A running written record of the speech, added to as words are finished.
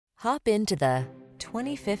Hop into the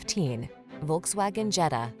 2015 Volkswagen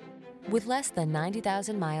Jetta. With less than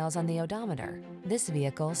 90,000 miles on the odometer, this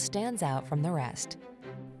vehicle stands out from the rest.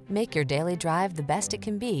 Make your daily drive the best it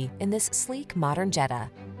can be in this sleek, modern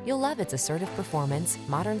Jetta. You'll love its assertive performance,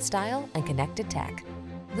 modern style, and connected tech.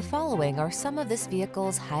 The following are some of this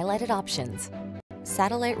vehicle's highlighted options: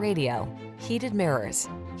 satellite radio, heated mirrors,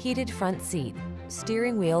 heated front seat,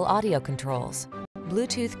 steering wheel audio controls,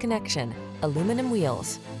 Bluetooth connection, aluminum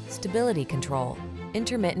wheels, stability control,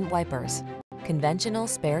 intermittent wipers, conventional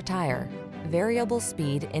spare tire, variable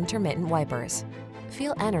speed intermittent wipers.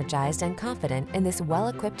 Feel energized and confident in this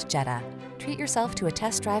well-equipped Jetta. Treat yourself to a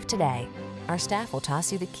test drive today. Our staff will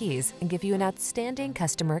toss you the keys and give you an outstanding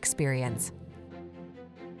customer experience.